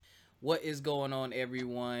What is going on,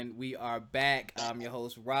 everyone? We are back. I'm your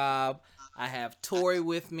host, Rob. I have Tori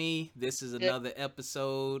with me. This is Good another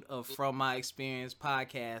episode of From My Experience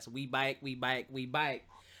podcast. We bike, we bike, we bike.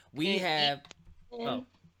 We good have. Oh, evening.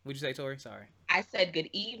 what'd you say, Tori? Sorry. I said good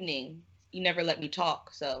evening. You never let me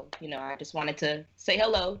talk, so I just wanted to say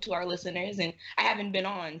hello to our listeners, and I haven't been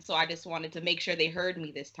on, so I just wanted to make sure they heard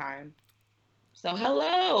me this time. So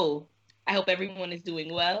hello. I hope everyone is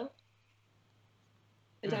doing well.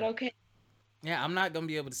 Is that okay? Yeah, I'm not gonna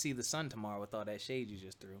be able to see the sun tomorrow with all that shade you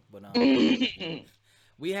just threw, but Okay.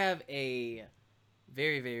 we have a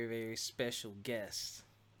very, very, very special guest.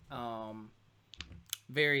 Um,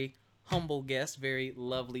 very humble guest, very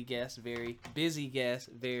lovely guest, very busy guest,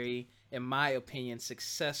 very, in my opinion,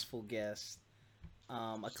 successful guest.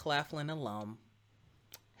 A Claflin alum.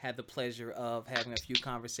 Had the pleasure of having a few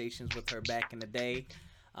conversations with her back in the day.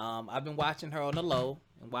 I've been watching her on the low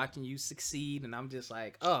and watching you succeed, and I'm just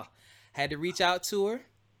like, oh, had to reach out to her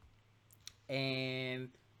and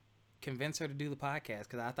convince her to do the podcast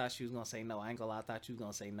because I thought she was gonna say no. I ain't gonna lie, I thought you was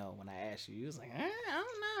gonna say no when I asked you. You was like, I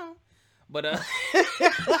don't know, but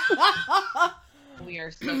We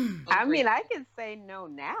are so I mean, grateful. I could say no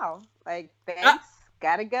now. Like, ah, thanks,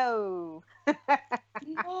 gotta go.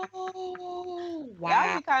 No. That would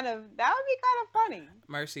Wow. be kind of funny.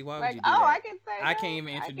 Mercy, why would Like, you do oh, I that? can say I can't no, even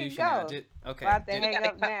I can introduce you now. go. Just We'll okay. have to Just hang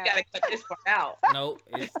up We now. gotta cut this part out. no.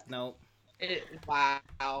 It's no. Wow.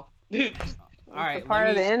 All It's a right. part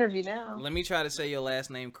of the interview now. Let me try to say your last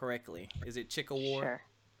name correctly. Is it Chikawar? Sure.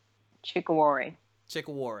 Chikawari.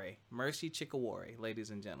 Chikaware. Mercy Chikaware, ladies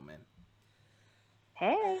and gentlemen.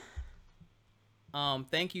 Hey.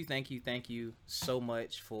 Thank you so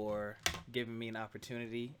much for giving me an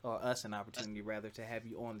opportunity, or us an opportunity rather, to have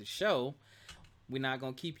you on the show. We're not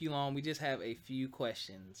gonna keep you long. We just have a few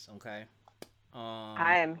questions, okay? Um,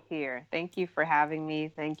 I am here. Thank you for having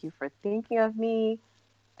me. Thank you for thinking of me.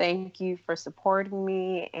 Thank you for supporting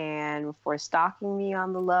me and for stalking me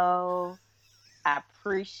on the low. I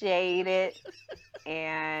appreciate it.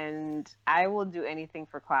 And I will do anything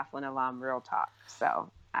for Claflin alum real talk. So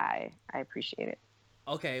I appreciate it.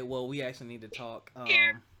 okay, well, we actually need to talk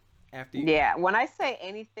Here. after you. Yeah, when I say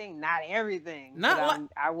anything, not everything, but Not like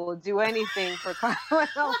I will do anything for Claflin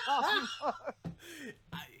alum.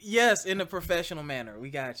 yes, in a professional manner. We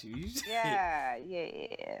got you. Yeah,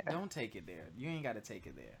 yeah. Don't take it there. You ain't got to take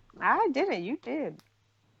it there. I didn't. You did.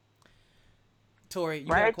 Tori, you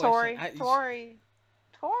got a Right, question? Tori?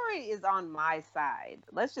 Tori is on my side.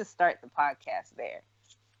 Let's just start the podcast there.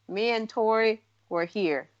 Me and Tori were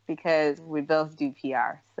here because we both do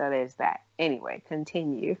PR. So there's that. Anyway,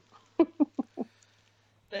 continue.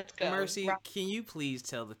 Let's go. Mercy, can you please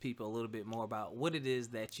tell the people a little bit more about what it is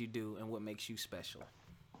that you do and what makes you special?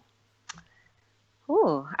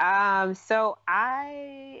 Ooh, so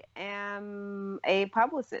I am a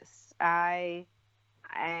publicist. I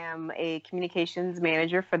am a communications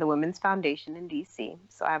manager for the Women's Foundation in DC.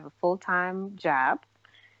 So I have a full-time job.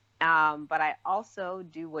 But I also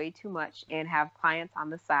do way too much and have clients on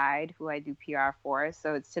the side who I do PR for.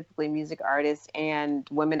 So it's typically music artists and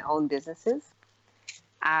women-owned businesses.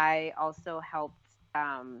 I also helped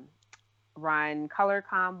um, run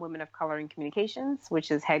ColorCom, Women of Color in Communications,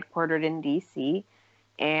 which is headquartered in DC.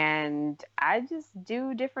 And I just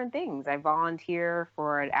do different things. I volunteer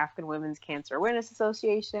for an African Women's Cancer Awareness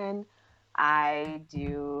Association. I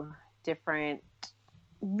do different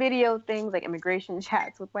video things like immigration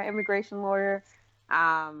chats with my immigration lawyer.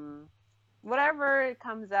 Um, Whatever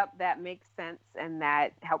comes up that makes sense and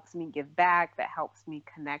that helps me give back, that helps me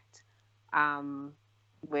connect um,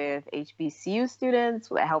 with HBCU students,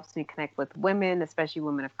 that helps me connect with women, especially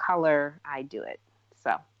women of color, I do it.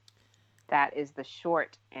 So that is the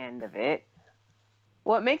short end of it.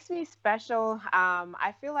 What makes me special?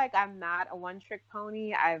 I feel like I'm not a one-trick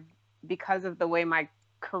pony. Because of the way my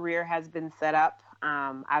career has been set up,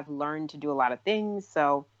 I've learned to do a lot of things.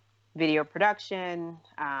 So, video production,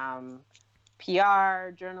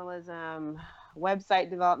 PR, journalism, website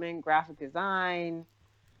development, graphic design,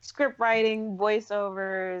 script writing,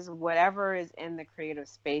 voiceovers, whatever is in the creative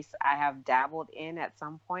space, I have dabbled in at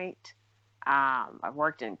some point. I've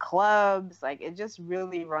worked in clubs. Like it just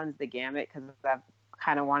really runs the gamut because I've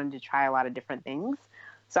kind of wanted to try a lot of different things.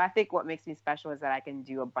 So I think what makes me special is that I can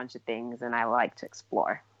do a bunch of things and I like to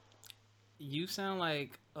explore. You sound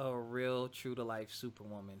like a real true to life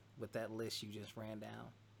superwoman with that list you just ran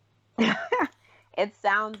down. It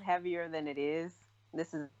sounds heavier than it is.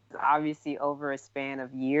 This is obviously over a span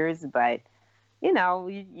of years, but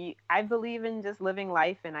I believe in just living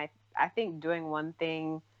life, and I think doing one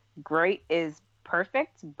thing great is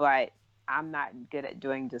perfect, but I'm not good at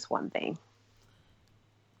doing just one thing.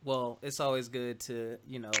 Well, it's always good to,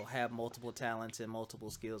 have multiple talents and multiple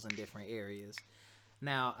skills in different areas.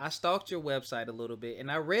 Now, I stalked your website a little bit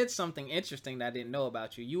and I read something interesting that I didn't know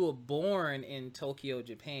about you. You were born in Tokyo,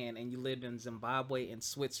 Japan, and you lived in Zimbabwe and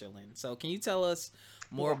Switzerland. So, can you tell us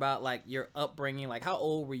more Yeah. about like your upbringing? Like, how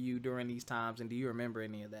old were you during these times, and do you remember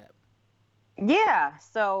any of that? Yeah,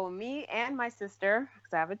 so me and my sister,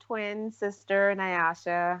 because I have a twin sister,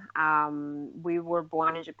 Nyasha, we were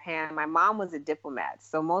born in Japan. My mom was a diplomat.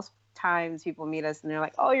 So most times people meet us and they're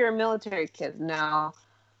like, oh, you're a military kid. No.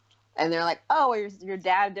 And they're like, oh, your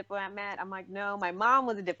dad a diplomat, Matt? I'm like, no, my mom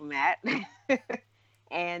was a diplomat.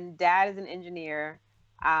 And dad is an engineer.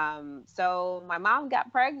 So my mom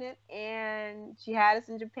got pregnant and she had us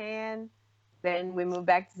in Japan. Then we moved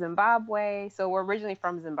back to Zimbabwe. So we're originally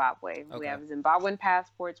from Zimbabwe. We Okay. have Zimbabwean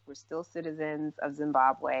passports. We're still citizens of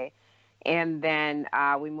Zimbabwe. And then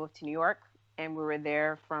we moved to New York and we were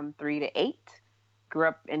there from 3 to 8. Grew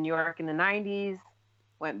up in New York in the 90s.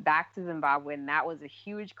 Went back to Zimbabwe, and that was a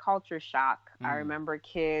huge culture shock. I Mm. remember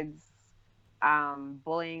kids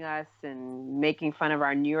bullying us and making fun of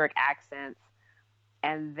our New York accents.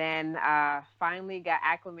 And then finally got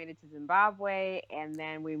acclimated to Zimbabwe, and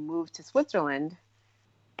then we moved to Switzerland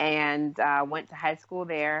and went to high school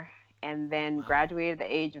there, and then Wow. graduated at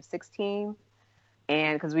the age of 16.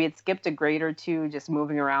 And because we had skipped a grade or two just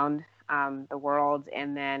moving around the world,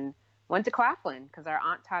 and then went to Claflin because our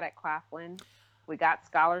aunt taught at Claflin. We got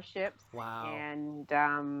scholarships, Wow. and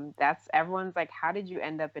that's everyone's like, "How did you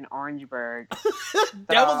end up in Orangeburg?"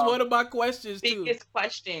 That was So one of my questions too. Biggest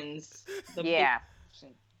questions. The big yeah,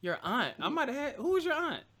 question. Your aunt. I might have had. Who was your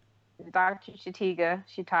aunt? Dr. Chatiga,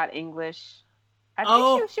 she taught English. I think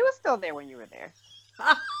Oh. she was still there when you were there.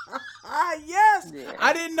 Yes. Yeah.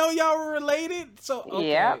 I didn't know y'all were related. So okay.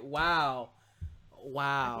 Yep. Wow.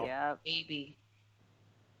 Wow. Yep. Baby.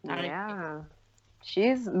 I don't Yeah.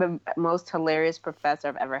 She's the most hilarious professor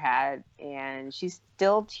I've ever had, and she's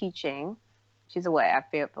still teaching. She's away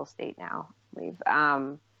at Fayetteville State now, I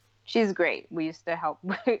believe. She's great. We used to help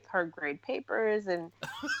with her grade papers and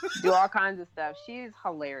do all kinds of stuff. She's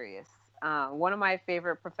hilarious. One of my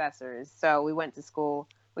favorite professors. So we went to school.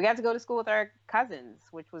 We got to go to school with our cousins,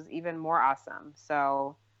 which was even more awesome.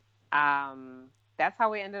 So that's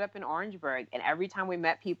how we ended up in Orangeburg. And every time we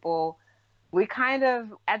met people, we kind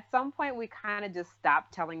of, at some point, we kind of just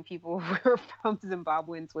stopped telling people we're from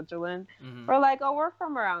Zimbabwe and Switzerland. Mhm. We're like, oh, we're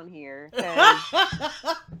from around here.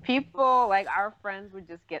 'Cause people, like our friends, would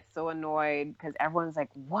just get so annoyed because everyone's like,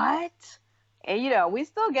 what? And, we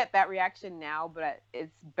still get that reaction now, but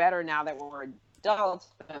it's better now that we're adults.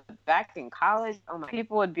 But back in college, oh my,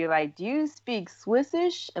 people would be like, do you speak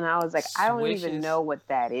Swissish? And I was like, I don't even Swishes. know what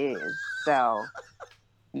that is. So,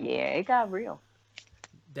 yeah, it got real.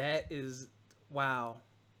 That is wow.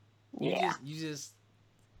 Yeah. You just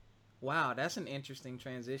wow, that's an interesting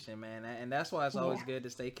transition, man. And that's why it's always Yeah. good to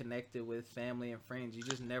stay connected with family and friends. You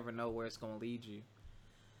just never know where it's going to lead you.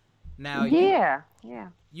 Now, Yeah.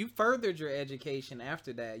 you furthered your education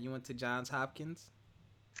after that. You went to Johns Hopkins?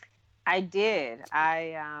 I did.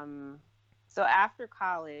 So after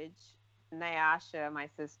college, Nyasha, my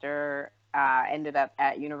sister, ended up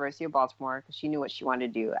at University of Baltimore because she knew what she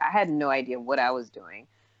wanted to do. I had no idea what I was doing.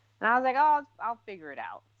 And I was like, oh, I'll figure it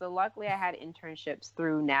out. So luckily I had internships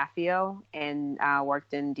through NAFIO and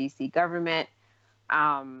worked in DC government.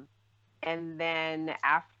 And then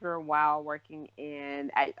after a while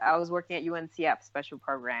I was working at UNCF special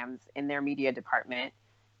programs in their media department.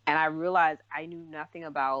 And I realized I knew nothing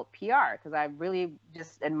about PR because I really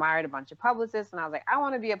just admired a bunch of publicists. And I was like, I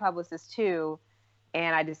want to be a publicist too.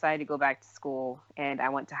 And I decided to go back to school and I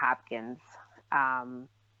went to Hopkins. And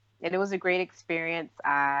it was a great experience.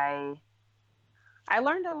 I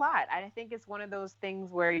learned a lot. I think it's one of those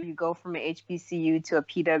things where you go from an HBCU to a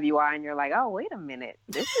PWI and you're like, oh, wait a minute,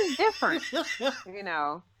 this is different.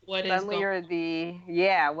 What is Suddenly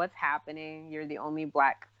going what's happening? You're the only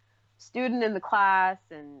Black student in the class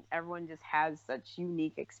and everyone just has such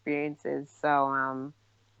unique experiences. So,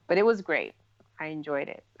 but it was great. I enjoyed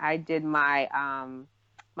it. I did my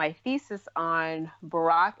thesis on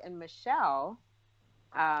Barack and Michelle's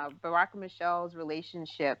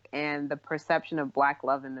relationship and the perception of Black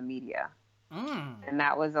love in the media. Mm. And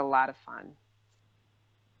that was a lot of fun.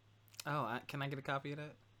 Oh, can I get a copy of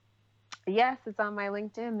that? Yes, it's on my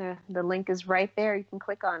LinkedIn. The link is right there. You can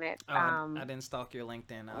click on it. Oh, I didn't stalk your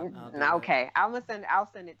LinkedIn. I'll do that. Okay, I'll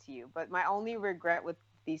send it to you. But my only regret with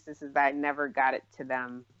the thesis is that I never got it to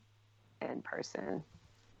them in person.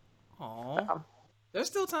 Oh, So, there's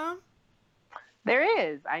still time. there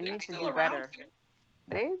is. I They're need to still do around better. here.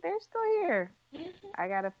 They're still here. Mhm. I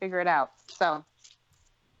gotta figure it out. So,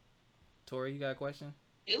 Tori, you got a question?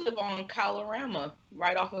 They live on Colorama,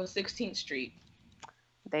 right off of 16th Street.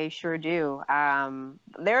 They sure do.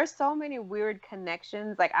 There are so many weird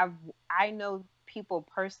connections. Like I know people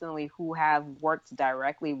personally who have worked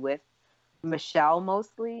directly with Michelle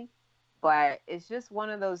mostly, but it's just one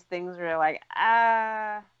of those things where like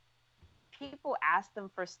people ask them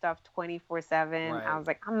for stuff 24/7. I Right. was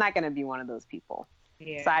like, I'm not gonna be one of those people. So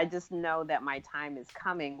Yeah. I just know that my time is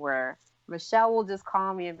coming where Michelle will just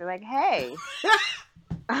call me and be like, "Hey,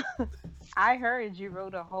 I heard you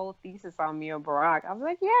wrote a whole thesis on me or Barack." I was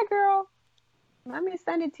like, "Yeah, girl. Let me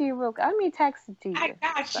send it to you real quick. Let me text it to I you."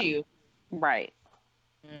 got So, you. right.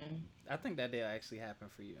 Mm. I think that did actually happen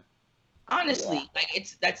for you. Yeah. Honestly, like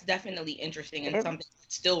that's definitely interesting and It, something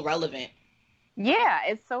that's still relevant. yeah,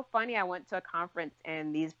 it's so funny. I went to a conference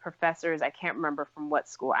and these professors, I can't remember from what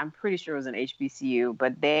school, I'm pretty sure it was an HBCU,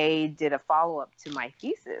 but they did a follow up to my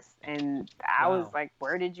thesis. And I was Wow. like,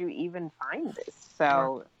 where did you even find this? Right.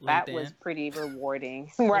 So that was LinkedIn. pretty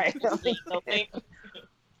rewarding. Right. Okay.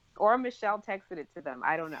 Or Michelle texted it to them.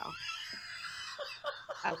 I don't know.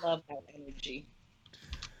 I love that energy.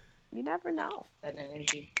 You never know. That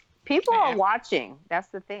energy. People are I watching. That's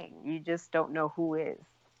the thing. You just don't know who is.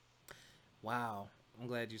 Wow. I'm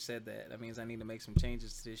glad you said that. That means I need to make some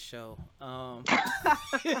changes to this show. because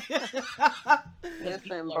Listen,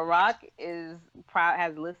 people are Barack is proud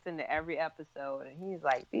has listened to every episode, and he's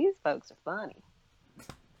like, "These folks are funny."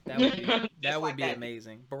 That would be just that would like be that.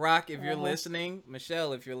 amazing. Barack, if you're Mhm. listening,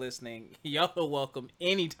 Michelle, if you're listening, y'all are welcome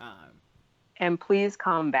anytime. And please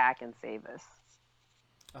come back and save us.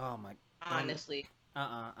 Oh my, don't. Honestly.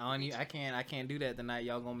 On you, I can't do that tonight.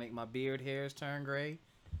 Y'all gonna make my beard hairs turn gray.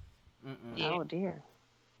 Mm-mm. Yeah. Oh dear.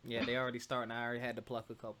 Yeah, they already starting. I already had to pluck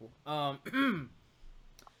a couple.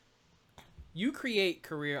 You create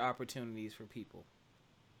career opportunities for people,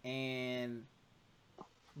 and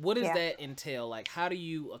what does Yeah. that entail? Like, how do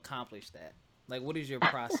you accomplish that? Like, what is your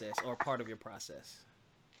process or part of your process?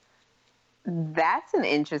 That's an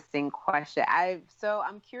interesting question.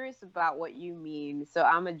 I'm curious about what you mean. So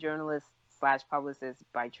I'm a journalist slash publicist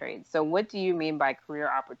by trade. So what do you mean by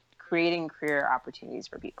creating career opportunities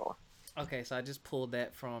for people? Okay, so I just pulled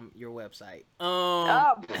that from your website.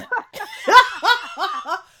 Oh,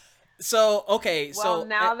 So okay, well, so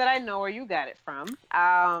now that I know where you got it from,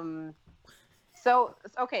 so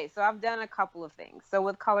I've done a couple of things. So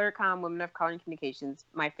with ColorCom, Women of Color and Communications,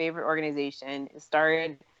 my favorite organization, it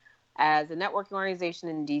started as a networking organization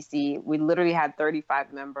in DC. We literally had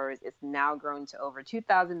 35 members. It's now grown to over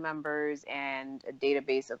 2,000 members and a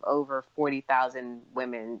database of over 40,000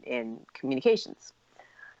 women in communications,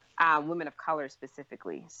 women of color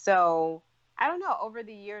specifically. So I don't know. Over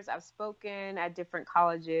the years, I've spoken at different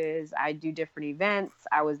colleges. I do different events.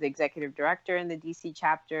 I was the executive director in the DC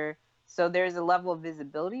chapter. So there's a level of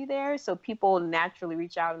visibility there. So people naturally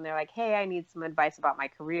reach out and they're like, "Hey, I need some advice about my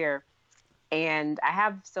career." And I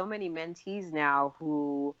have so many mentees now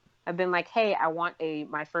who have been like, "Hey, I want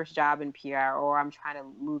my first job in PR, or I'm trying to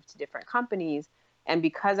move to different companies." And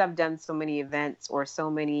because I've done so many events or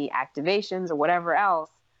so many activations or whatever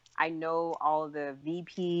else, I know all of the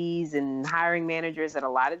VPs and hiring managers at a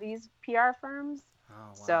lot of these PR firms. oh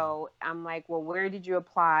wow. So I'm like, "Well, where did you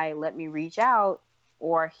apply? Let me reach out."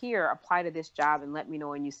 Or, "Here, apply to this job and let me know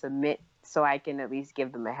when you submit so I can at least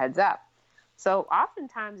give them a heads up." So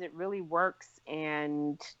oftentimes it really works.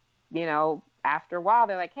 And, after a while,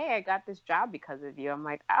 they're like, "Hey, I got this job because of you." I'm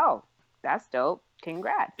like, "Oh, that's dope.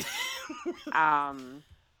 Congrats." Um,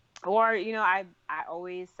 or, I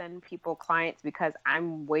always send people clients because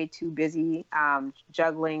I'm way too busy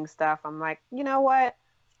juggling stuff. I'm like, "You know what?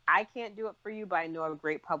 I can't do it for you, but I know a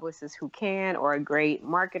great publicist who can, or a great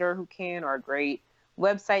marketer who can, or a great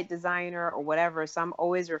website designer or whatever." So I'm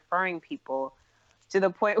always referring people, to the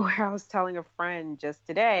point where I was telling a friend just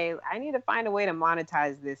today, I need to find a way to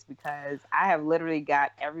monetize this because I have literally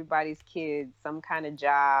got everybody's kids some kind of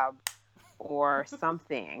job or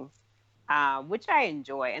something, which I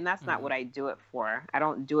enjoy. And that's not Hmm. what I do it for. I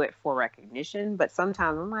don't do it for recognition, but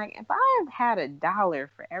sometimes I'm like, if I had $1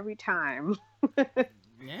 for every time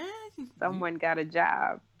Yeah, someone got a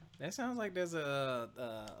job, that sounds like there's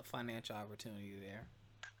a financial opportunity there.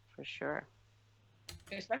 for sure.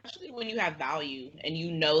 Especially when you have value and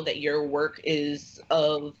you know that your work is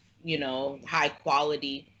of, high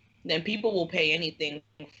quality, then people will pay anything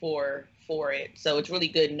for it. So it's really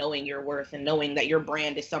good knowing your worth and knowing that your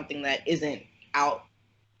brand is something that isn't out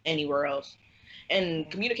anywhere else.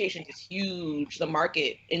 And communications is huge. The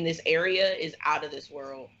market in this area is out of this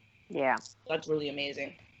world. Yeah. That's really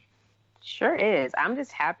amazing. Sure is. I'm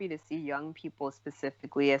just happy to see young people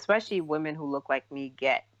specifically, especially women who look like me,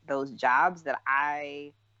 get those jobs that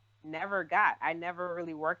I I never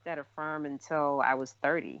really worked at a firm until I was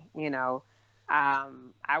 30,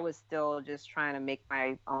 I was still just trying to make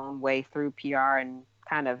my own way through PR and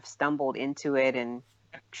kind of stumbled into it and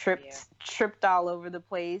Yeah. tripped all over the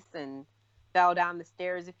place and fell down the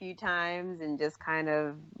stairs a few times and just kind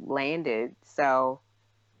of landed. So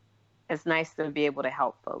it's nice to be able to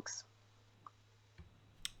help folks.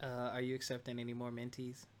 Are you accepting any more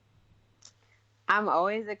mentees? I'm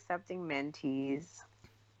always accepting mentees.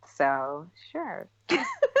 So, sure.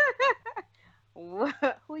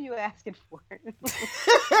 Who you asking for?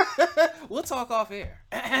 We'll talk off air.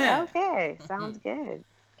 Okay, sounds good.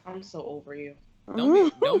 I'm so over you.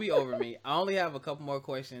 Don't be over me. I only have a couple more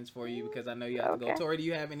questions for you because I know you have to go. Okay. Tori, do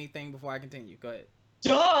you have anything before I continue? Go ahead.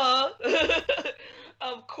 Duh.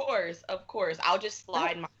 Of course, of course. I'll just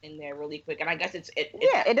slide mine in there really quick, and I guess it's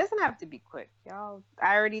Yeah, it doesn't have to be quick, y'all.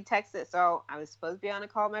 I already texted, so I was supposed to be on a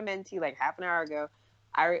call with my mentee like half an hour ago.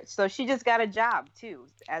 So she just got a job too,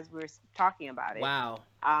 as we were talking about it. Wow.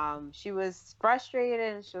 She was frustrated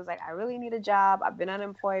and she was like, I really need a job. I've been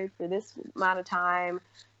unemployed for this amount of time.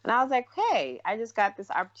 And I was like, hey, I just got this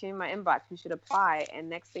opportunity in my inbox. You should apply. And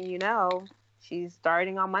next thing you know, she's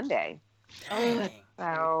starting on Monday. Dang.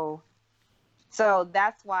 So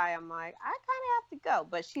that's why I'm like, I kind of have to go.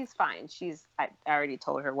 But she's fine. I already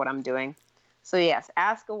told her what I'm doing. So yes,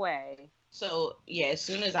 ask away. So yeah, as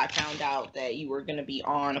soon as I found out that you were gonna be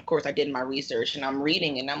on, of course I did my research and I'm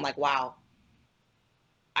reading and I'm like, wow,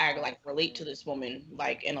 I like relate to this woman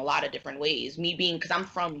like in a lot of different ways. Me being, because I'm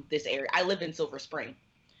from this area, I live in Silver Spring.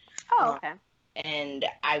 Oh, okay. And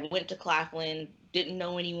I went to Claflin, didn't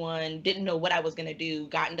know anyone, didn't know what I was gonna do,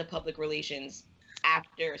 got into public relations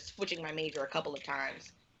after switching my major a couple of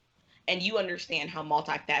times. And you understand how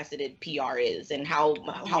multifaceted PR is and how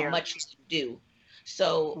much you do.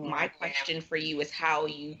 So my question for you is how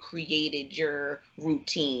you created your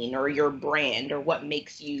routine or your brand or what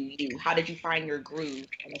makes you you. How did you find your groove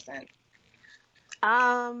in a sense?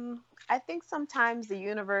 I think sometimes the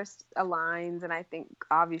universe aligns, and I think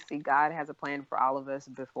obviously God has a plan for all of us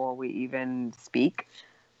before we even speak.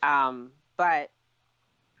 But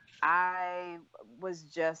I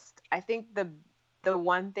think the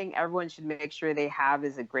one thing everyone should make sure they have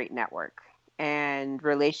is a great network. And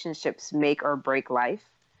relationships make or break life.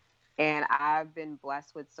 And I've been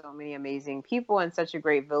blessed with so many amazing people and such a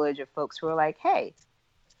great village of folks who are like, hey,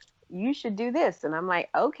 you should do this. And I'm like,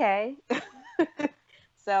 okay.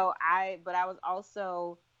 But I was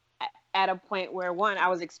also at a point where I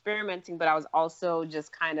was experimenting, but I was also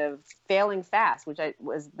just kind of failing fast, which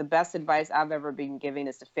was the best advice I've ever been given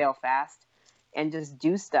is to fail fast and just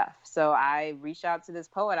do stuff. So I reached out to this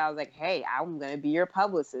poet. I was like, hey, I'm going to be your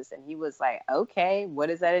publicist. And he was like, okay, what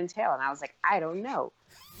does that entail? And I was like, I don't know.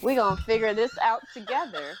 We're going to figure this out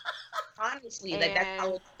together. Honestly, like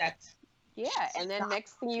that's yeah. And then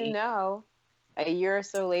next thing you know, a year or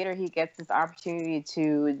so later, he gets this opportunity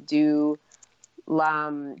to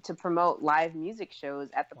promote live music shows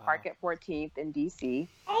at the Park at 14th in DC.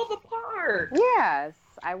 Oh, the park. Yes.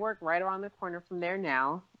 I work right around the corner from there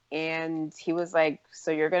now. And he was like,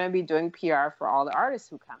 so you're going to be doing PR for all the artists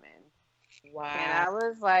who come in. Wow. And I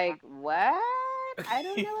was like, what? I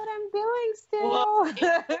don't know what I'm doing still.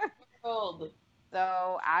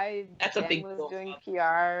 So I was doing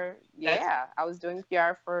PR. Yeah, I was doing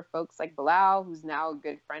PR for folks like Bilal, who's now a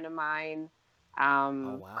good friend of mine.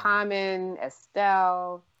 Common,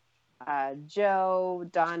 Estelle, Joe,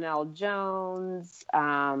 Donnell Jones,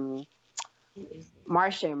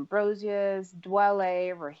 Marsha Ambrosius,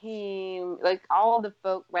 Dwelle, Raheem, like all the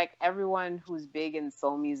folk, like everyone who's big in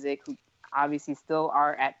soul music, who obviously still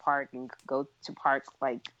are at Park and go to Park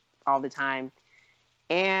like all the time.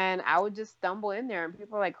 And I would just stumble in there and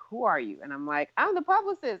people are like, who are you? And I'm like, I'm the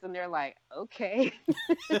publicist. And they're like, okay.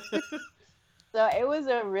 So it was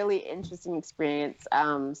a really interesting experience.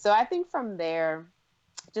 So I think from there,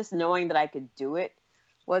 just knowing that I could do it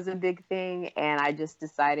was a big thing. And I just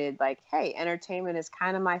decided like, hey, entertainment is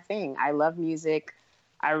kind of my thing. I love music.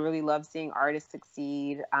 I really love seeing artists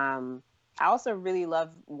succeed. I also really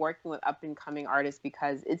love working with up and coming artists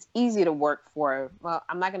because it's easy to work for. Well,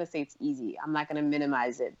 I'm not going to say it's easy. I'm not going to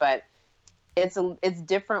minimize it, but it's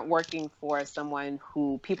different working for someone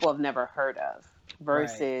who people have never heard of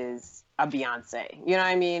versus a Beyonce. You know what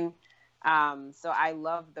I mean? So I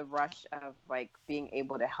love the rush of like being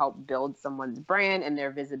able to help build someone's brand and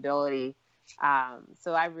their visibility.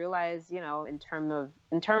 So I realized, in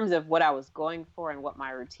terms of what I was going for and what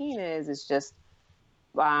my routine is just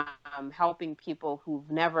helping people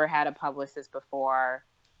who've never had a publicist before,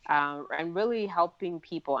 and really helping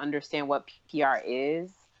people understand what PR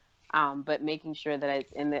is, but making sure that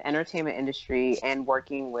it's in the entertainment industry and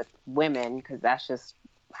working with women, because that's just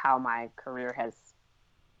how my career has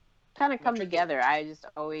kind of come together. I just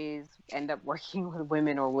always end up working with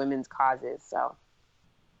women or women's causes, so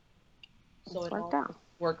it worked all out.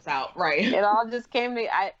 Works out, right? It all just came to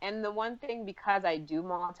and the one thing, because I do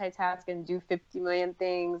multitask and do 50 million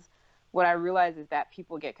things, what I realize is that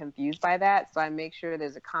people get confused by that. So I make sure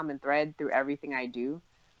there's a common thread through everything I do.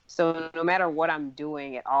 So no matter what I'm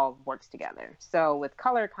doing, it all works together. So with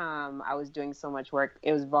ColorCom, I was doing so much work.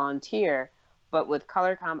 It was volunteer, but with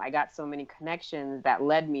ColorCom, I got so many connections that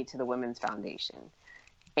led me to the Women's Foundation.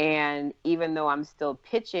 And even though I'm still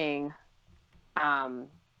pitching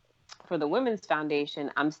for the Women's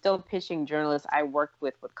Foundation, I'm still pitching journalists I worked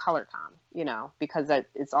with ColorCom, because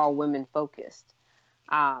it's all women focused.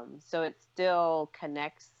 So it still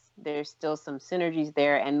connects. There's still some synergies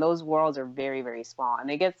there, and those worlds are very, very small, and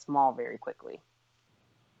they get small very quickly.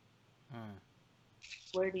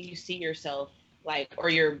 Where do you see yourself, or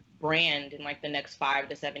your brand in the next 5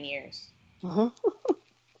 to 7 years?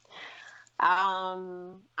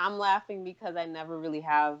 I'm laughing because I never really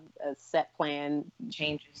have a set plan. It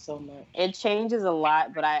changes so much. It changes a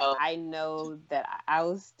lot, but I know that I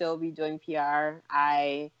will still be doing PR.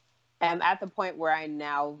 I am at the point where I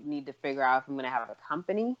now need to figure out if I'm going to have a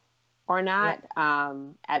company or not. Yeah.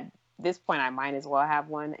 At this point, I might as well have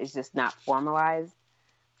one. It's just not formalized.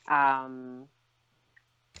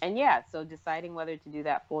 And yeah, so deciding whether to do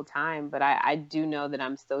that full time, but I do know that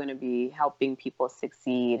I'm still going to be helping people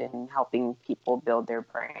succeed and helping people build their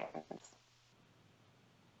brands.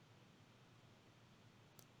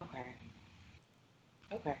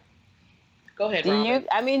 Okay. Go ahead, do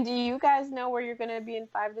Robert. Do you guys know where you're going to be in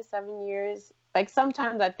 5 to 7 years?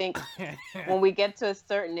 Sometimes I think when we get to a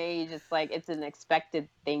certain age, it's it's an expected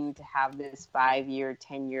thing to have this 5-year,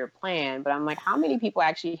 10-year plan. But I'm how many people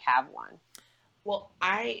actually have one? Well,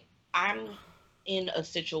 I'm in a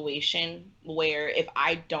situation where if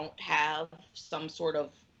I don't have some sort of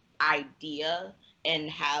idea and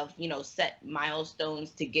have, set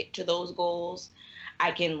milestones to get to those goals,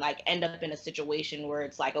 I can end up in a situation where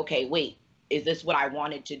it's okay, wait, is this what I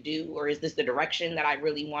wanted to do? Or is this the direction that I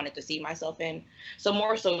really wanted to see myself in? So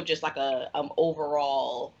more so just a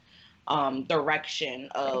overall direction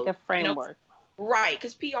of a framework. Right,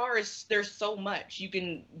 because PR there's so much. You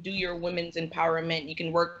can do your women's empowerment, you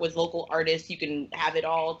can work with local artists, you can have it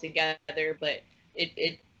all together, but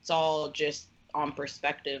it's all just on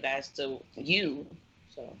perspective as to you.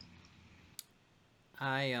 So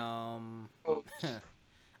I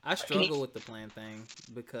I struggle with the plan thing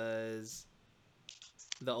because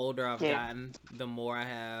the older I've gotten, the more I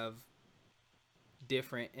have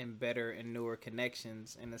different and better and newer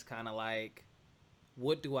connections, and it's kind of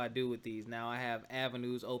what do I do with these? Now I have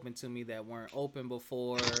avenues open to me that weren't open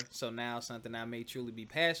before, so now something I may truly be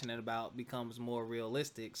passionate about becomes more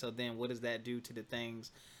realistic. So then what does that do to the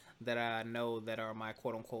things that I know that are my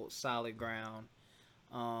quote-unquote solid ground?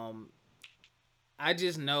 I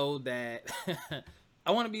just know that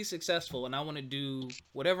I want to be successful, and I want to do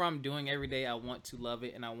whatever I'm doing every day. I want to love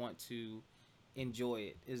it, and I want to enjoy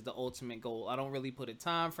it is the ultimate goal. I don't really put a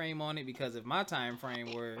time frame on it, because if my time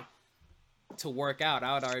frame were to work out,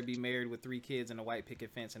 I would already be married with 3 kids and a white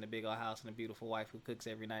picket fence and a big old house and a beautiful wife who cooks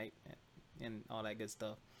every night and all that good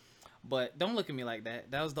stuff. But don't look at me like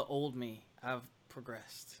that. That was the old me. I've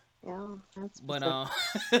progressed. Yeah, but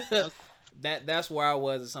that's where I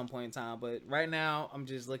was at some point in time. But right now, I'm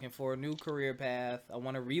just looking for a new career path. I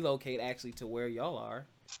want to relocate actually to where y'all are.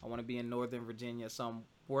 I want to be in Northern Virginia, so I'm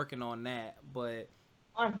working on that. But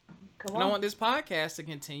Come on. I want this podcast to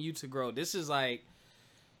continue to grow. This is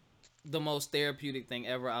the most therapeutic thing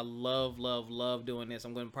ever. I love doing this.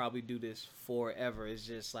 I'm going to probably do this forever. It's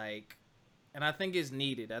just and I think it's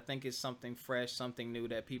needed. I think it's something fresh, something new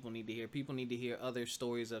that people need to hear. People need to hear other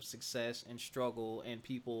stories of success and struggle and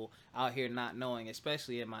people out here not knowing,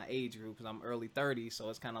 especially in my age group, because I'm early 30s. So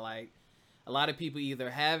it's kind of a lot of people either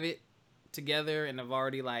have it together and have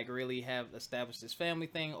already really have established this family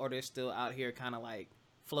thing, or they're still out here kind of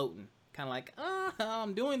floating. Kind of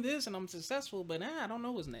I'm doing this and I'm successful, but I don't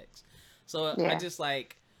know what's next. So I just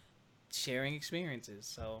sharing experiences.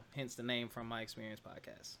 So hence the name From My Experience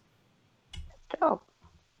podcast. Oh,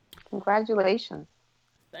 congratulations.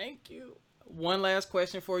 Thank you. One last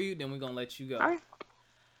question for you, then we're going to let you go. All right.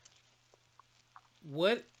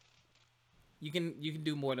 What you can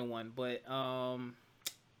do more than one, but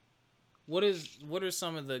what are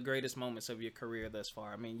some of the greatest moments of your career thus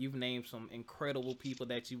far? I mean, you've named some incredible people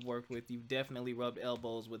that you've worked with. You've definitely rubbed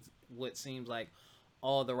elbows with what seems like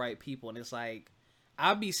all the right people, and it's I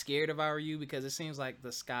I'd be scared if I were you because it seems like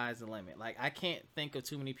the sky's the limit. Like I can't think of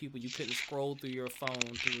too many people you couldn't scroll through your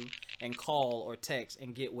phone through and call or text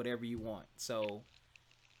and get whatever you want. So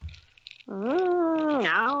I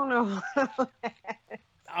don't know.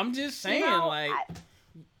 I'm just You saying, know, like,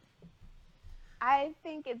 I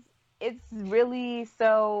think it's really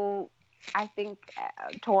so. I think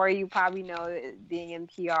Tori, you probably know, being in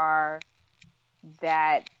PR,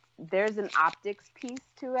 that there's an optics piece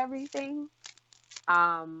to everything.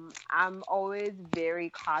 I'm always very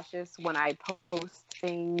cautious when I post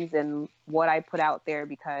things and what I put out there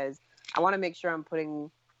because I want to make sure I'm putting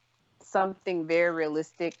something very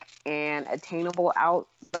realistic and attainable out.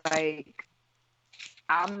 Like,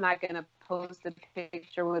 I'm not gonna post a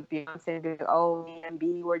picture with Beyonce and be like, "Oh, me and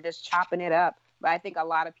B, we're just chopping it up." But I think a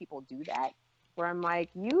lot of people do that. Where I'm like,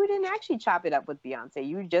 you didn't actually chop it up with Beyonce.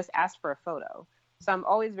 You just asked for a photo. So I'm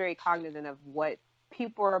always very cognizant of what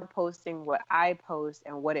people are posting, what I post,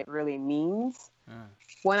 and what it really means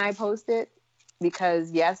when I post it.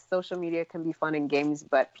 Because yes, social media can be fun and games,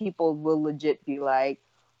 but people will legit be like,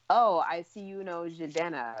 "Oh, I see you know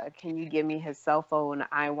Jadena. Can you give me his cell phone?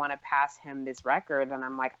 I want to pass him this record." And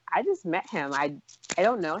I'm like, I just met him. I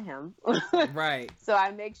don't know him. right. So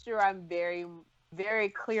I make sure I'm very, very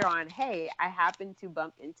clear on, hey, I happen to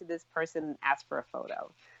bump into this person and ask for a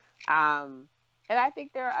photo. And I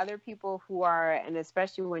think there are other people who are, and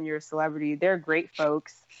especially when you're a celebrity, they're great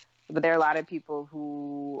folks. But there are a lot of people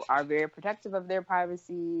who are very protective of their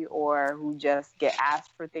privacy, or who just get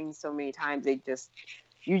asked for things so many times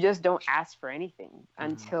you just don't ask for anything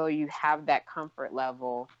until you have that comfort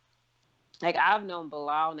level. Like, I've known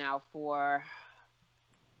Bilal now for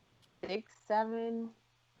 7.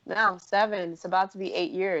 It's about to be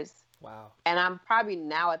 8 years. Wow. And I'm probably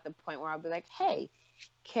now at the point where I'll be like, hey,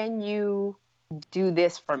 can you do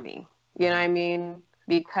this for me? You know what I mean?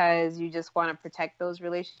 Because you just want to protect those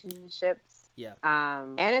relationships. Yeah.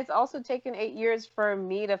 And it's also taken 8 years for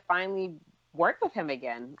me to finally work with him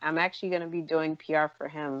again. I'm actually going to be doing PR for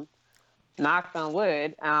him, knock on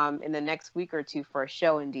wood, in the next week or two for a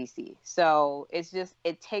show in DC. So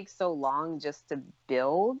it takes so long just to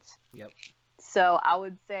build. Yep. So I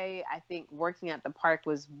would say, I think working at the park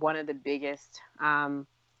was one of the biggest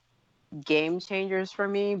game changers for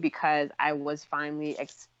me, because I was finally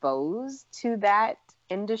exposed to that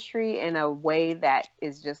industry in a way that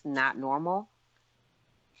is just not normal.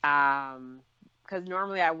 Because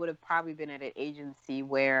normally I would have probably been at an agency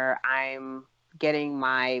where I'm getting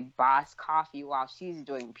my boss coffee while she's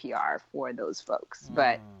doing PR for those folks.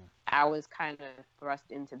 But I was kind of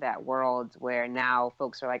thrust into that world where now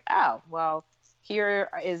folks are like, oh, well, here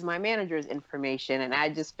is my manager's information. And I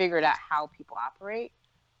just figured out how people operate.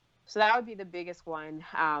 So that would be the biggest one.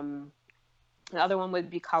 The other one would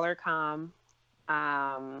be ColorCom,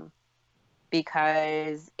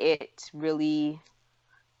 because it really,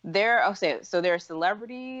 there are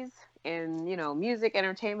celebrities in, music,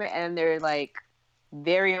 entertainment, and they're like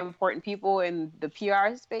very important people in the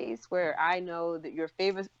PR space, where I know that your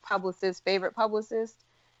favorite publicist,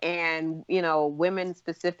 and, women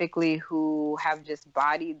specifically who have just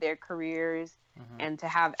bodied their careers, and to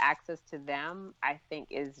have access to them, I think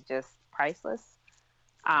is just priceless.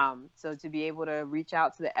 So to be able to reach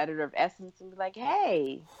out to the editor of Essence and be like,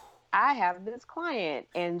 hey, I have this client,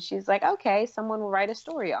 and she's like, okay, someone will write a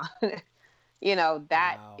story on it.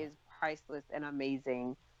 That is priceless and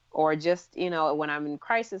amazing. Or just, when I'm in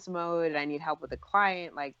crisis mode and I need help with a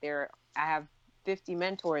client, like I have 50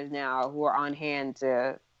 mentors now who are on hand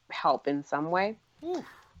to help in some way.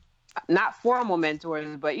 Not formal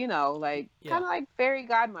mentors, but kind of like fairy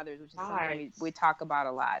godmothers, which is something we talk about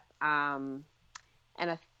a lot. And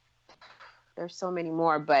there's so many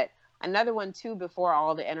more, but another one too, before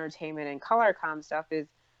all the entertainment and ColorCom stuff, is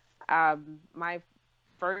my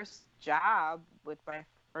first job with my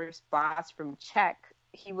first boss from Czech.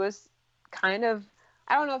 He was kind of,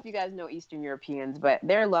 I don't know if you guys know Eastern Europeans, but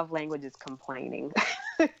their love language is complaining.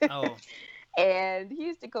 Oh. And he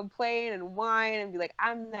used to complain and whine and be like,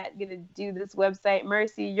 I'm not going to do this website.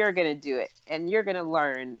 Mercy, you're going to do it. And you're going to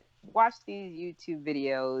learn. Watch these YouTube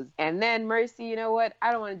videos. And then, Mercy, you know what?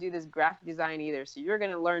 I don't want to do this graphic design either. So you're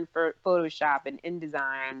going to learn Photoshop and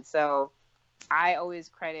InDesign. So I always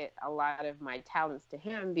credit a lot of my talents to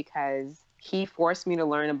him, because he forced me to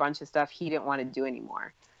learn a bunch of stuff he didn't want to do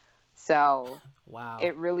anymore. So wow,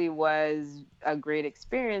 it really was a great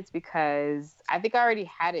experience, because I think I already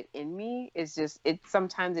had it in me. It's just,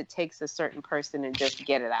 sometimes it takes a certain person to just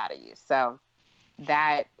get it out of you. So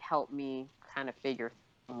that helped me kind of figure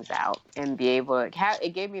things out and be able to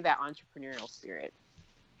it gave me that entrepreneurial spirit.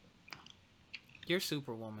 You're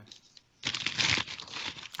Superwoman.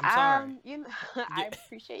 I'm sorry. I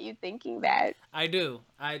appreciate you thinking that. I do.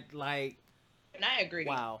 I like. And I agree.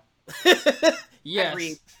 Wow. I agree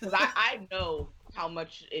Yes. because I know how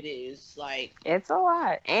much it is. Like, It's a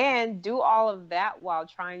lot. And do all of that while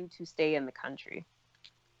trying to stay in the country.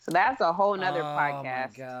 So that's a whole nother Oh my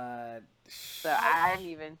podcast. god. So I didn't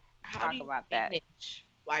even how talk do you about that. manage?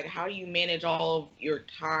 Like, how do you manage all of your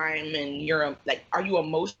time and your like? Are you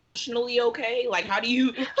emotionally okay? Like, how do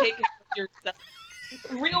you take care of yourself?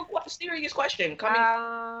 Real serious question coming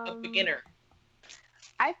from a beginner.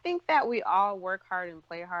 I think that we all work hard and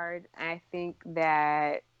play hard. I think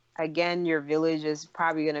that, again, your village is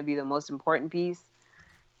probably going to be the most important piece.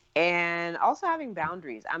 And also having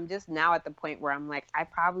boundaries. I'm just now at the point where I'm like, I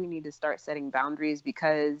probably need to start setting boundaries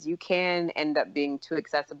because you can end up being too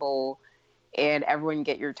accessible and everyone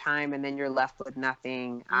get your time and then you're left with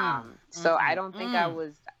nothing. So I don't think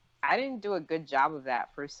I didn't do a good job of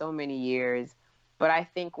that for so many years. But I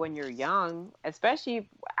think when you're young, especially,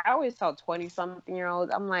 I always tell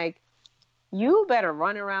 20-something-year-olds, I'm like, you better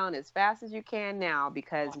run around as fast as you can now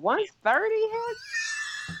because once 30 hits,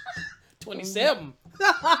 27.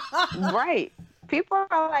 right. People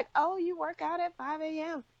are like, oh, you work out at 5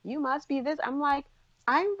 a.m. You must be this. I'm like,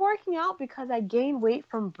 I'm working out because I gain weight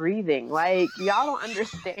from breathing. Like, y'all don't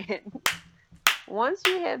understand. Once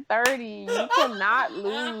you hit 30, you cannot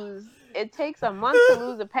lose. It takes a month to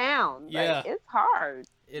lose a pound. Yeah. Like, it's hard.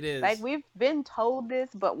 It is. Like, we've been told this,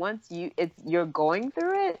 but once you're going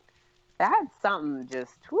through it, that's something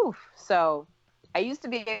just, whew. So I used to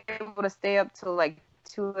be able to stay up till like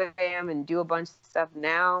 2 a.m. and do a bunch of stuff.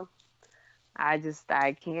 Now I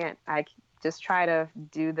can't. I just try to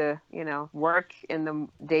do the, work in the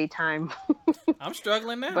daytime. I'm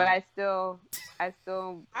struggling now. But I still, it's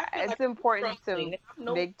like important to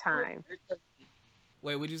no make time.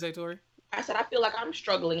 Wait, what'd you say, Tori? I said I feel like I'm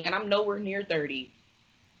struggling and I'm nowhere near 30.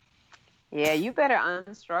 Yeah, you better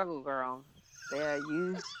unstruggle, girl. Yeah,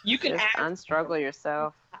 you can just unstruggle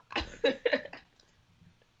yourself.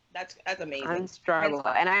 That's amazing. Unstruggle.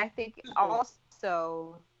 And I think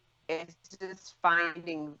also it's just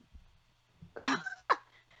finding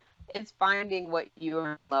it's finding what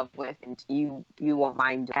you're in love with and you won't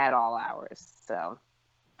mind at all hours. So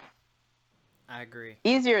I agree.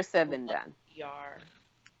 Easier said than done. PR.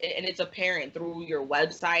 And it's apparent through your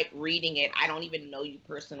website, reading it. I don't even know you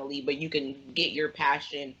personally, but you can get your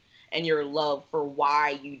passion and your love for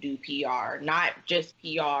why you do PR. Not just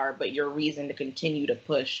PR, but your reason to continue to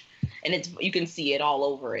push. And you can see it all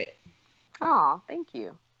over it. Oh, thank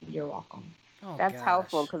you. You're welcome. Oh, that's gosh.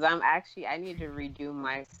 helpful because I need to redo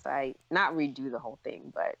my site. Not redo the whole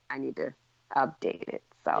thing, but I need to update it.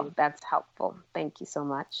 So that's helpful. Thank you so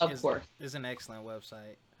much. Of course. It's an excellent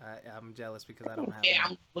website. I'm jealous because I don't have one.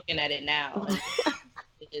 I'm looking at it now.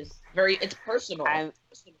 It's personal.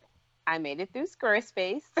 I made it through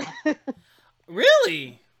Squarespace.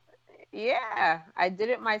 Really? Yeah, I did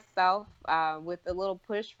it myself with a little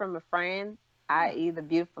push from a friend. I.e., the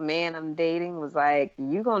beautiful man I'm dating was like,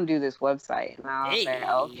 you gonna do this website. And I was like,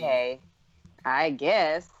 okay, I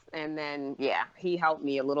guess. And then, yeah, he helped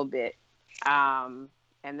me a little bit.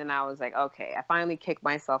 And then I was like, okay, I finally kicked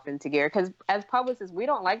myself into gear. Because as publicists, we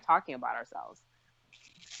don't like talking about ourselves.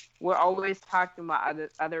 We're always talking about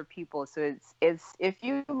other people. So it's if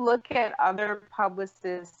you look at other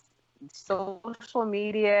publicists' social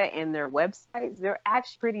media and their websites, they're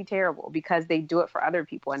actually pretty terrible because they do it for other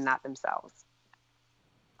people and not themselves.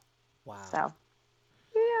 Wow. So,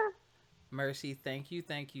 yeah. Mercy, thank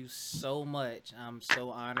you so much. I'm so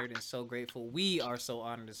honored and so grateful. We are so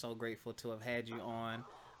honored and so grateful to have had you on.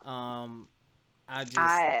 As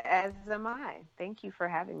am I. Thank you for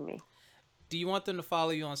having me. Do you want them to follow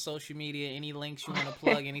you on social media? Any links you want to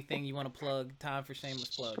plug? Anything you want to plug? Time for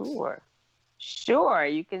shameless plugs. Sure.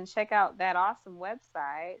 You can check out that awesome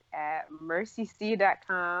website at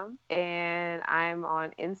mercyc.com. And I'm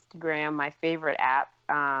on Instagram, my favorite app,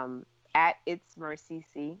 at It's Mercyc,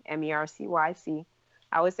 MERCYC.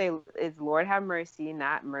 I would say it's Lord Have Mercy,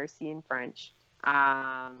 not mercy in French.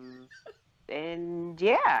 And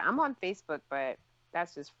yeah, I'm on Facebook, but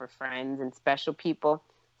that's just for friends and special people.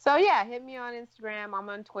 So yeah, hit me on Instagram. I'm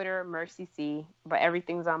on Twitter, MercyC, but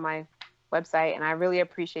everything's on my website. And I really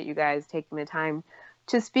appreciate you guys taking the time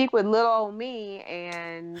to speak with little old me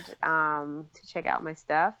and to check out my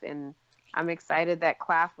stuff. And I'm excited that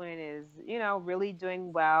Claflin is, really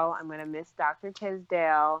doing well. I'm going to miss Dr.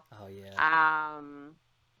 Tisdale. Oh, yeah.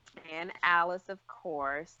 And Alice, of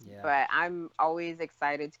course. Yeah. But I'm always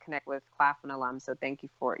excited to connect with Claflin alums. So thank you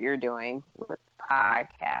for what you're doing with the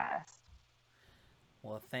podcast.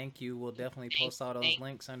 Well, thank you. We'll definitely post all those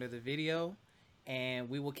links under the video. And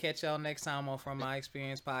we will catch y'all next time on From My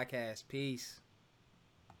Experience podcast. Peace.